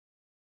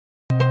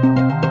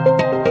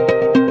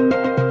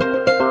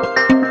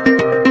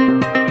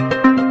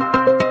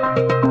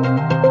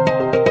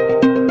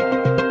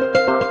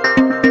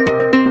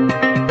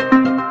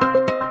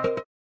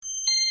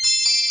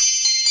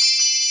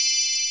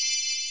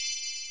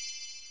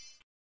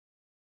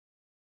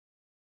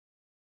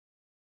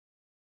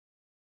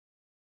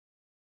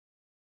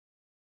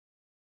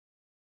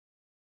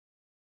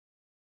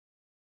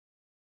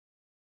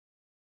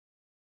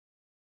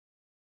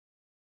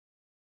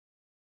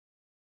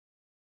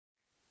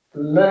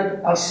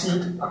Lead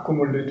acid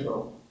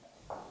accumulator.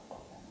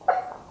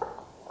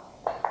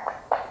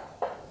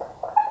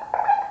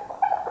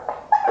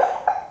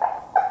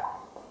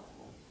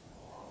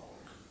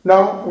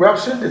 Now, we have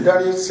seen the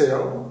Daniel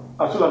cell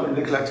as well as the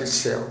neglected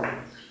cell.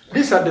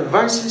 These are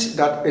devices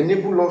that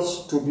enable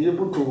us to be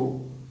able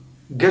to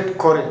get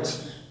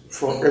current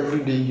for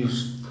everyday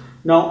use.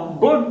 Now,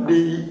 both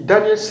the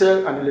Daniel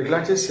cell and the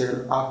neglected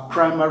cell are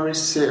primary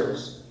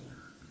cells.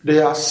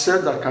 They are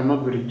cells that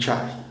cannot be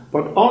recharged.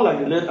 But unlike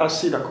the lead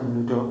acid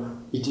accumulator,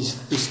 it is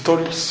a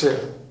storage cell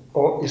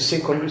or a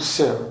secondary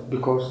cell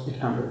because it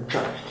can be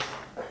recharged.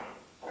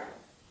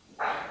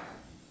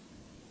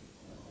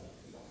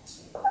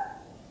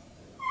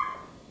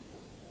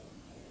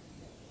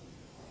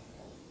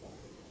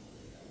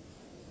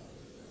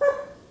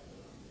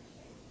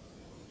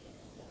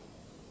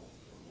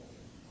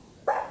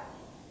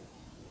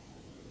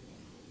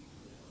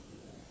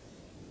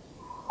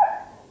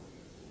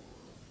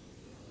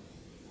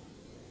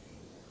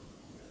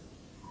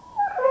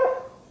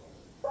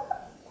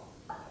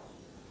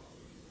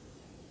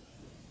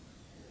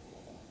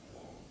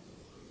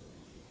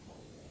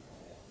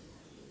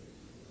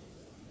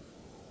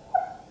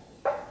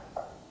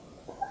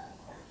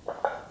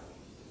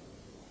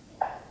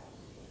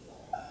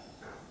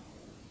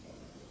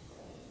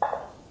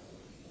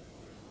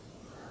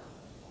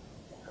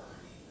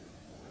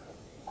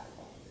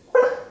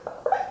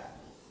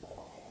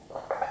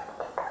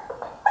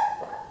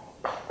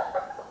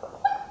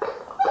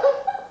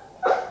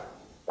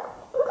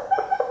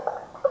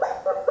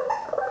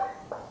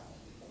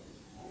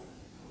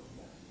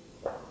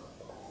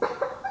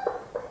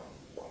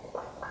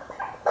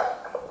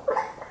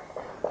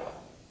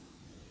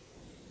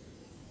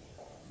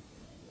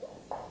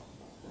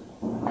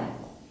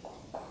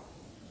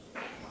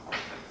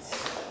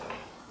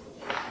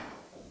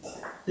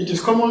 It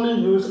is commonly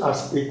used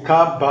as a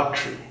car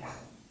battery.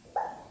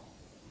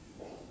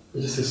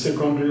 It is a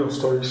secondary or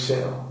storage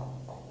cell.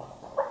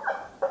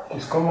 It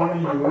is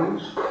commonly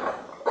used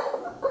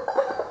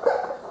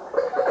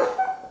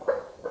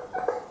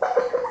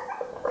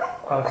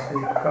as a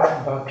car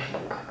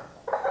battery.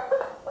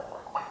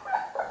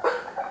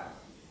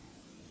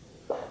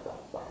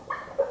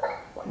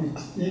 It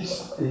is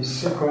a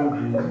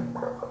secondary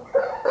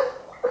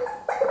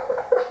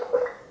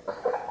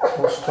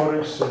or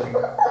storage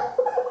cell.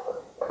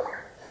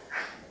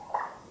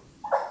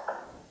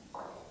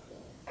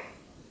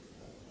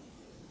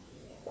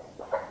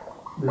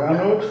 The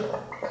anode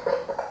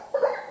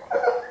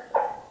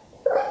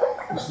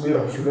is made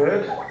of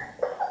lead,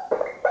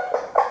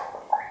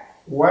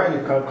 while the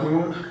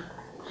cathode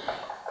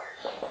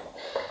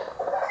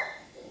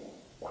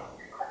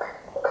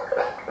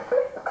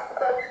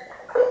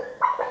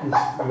is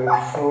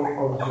lead-4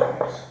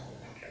 object.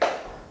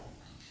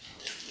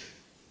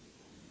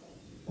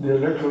 The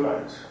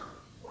electrolyte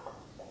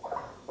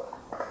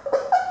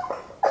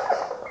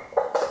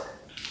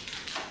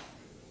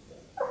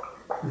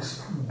is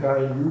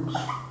dilute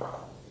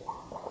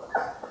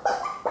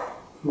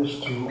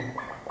H2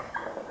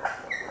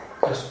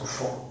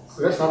 SO4.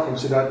 Let's now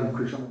consider the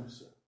equation of the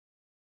cell.